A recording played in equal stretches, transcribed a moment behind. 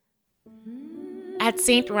At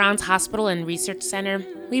St. Ron's Hospital and Research Center,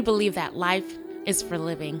 we believe that life is for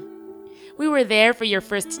living. We were there for your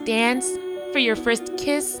first dance, for your first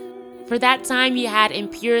kiss, for that time you had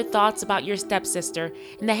impure thoughts about your stepsister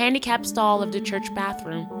in the handicapped stall of the church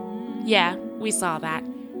bathroom. Yeah, we saw that.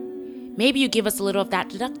 Maybe you give us a little of that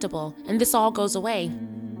deductible, and this all goes away.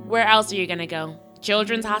 Where else are you gonna go?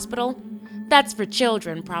 Children's Hospital? That's for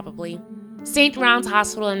children, probably. St. Ron's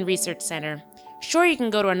Hospital and Research Center. Sure, you can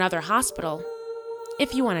go to another hospital.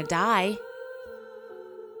 If you want to die.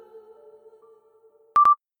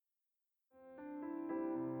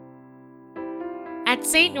 At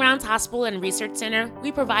St. Ron's Hospital and Research Center,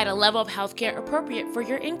 we provide a level of healthcare appropriate for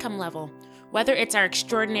your income level. Whether it's our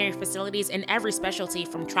extraordinary facilities in every specialty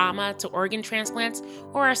from trauma to organ transplants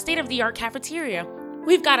or our state-of-the-art cafeteria,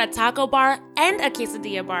 we've got a taco bar and a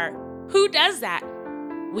quesadilla bar. Who does that?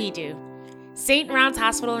 We do. St. Ron's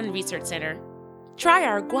Hospital and Research Center. Try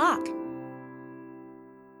our guac.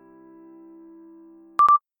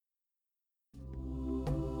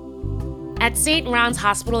 At St. Ron's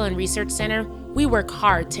Hospital and Research Center, we work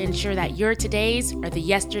hard to ensure that your todays are the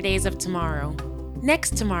yesterdays of tomorrow.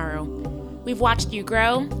 Next tomorrow. We've watched you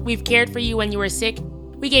grow, we've cared for you when you were sick,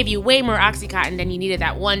 we gave you way more Oxycontin than you needed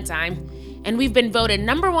that one time, and we've been voted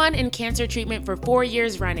 #1 in cancer treatment for 4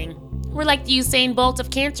 years running. We're like the Usain Bolt of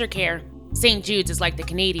cancer care. St. Jude's is like the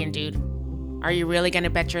Canadian dude. Are you really gonna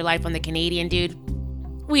bet your life on the Canadian dude?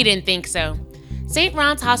 We didn't think so. St.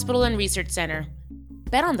 Ron's Hospital and Research Center.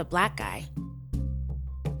 Bet on the black guy.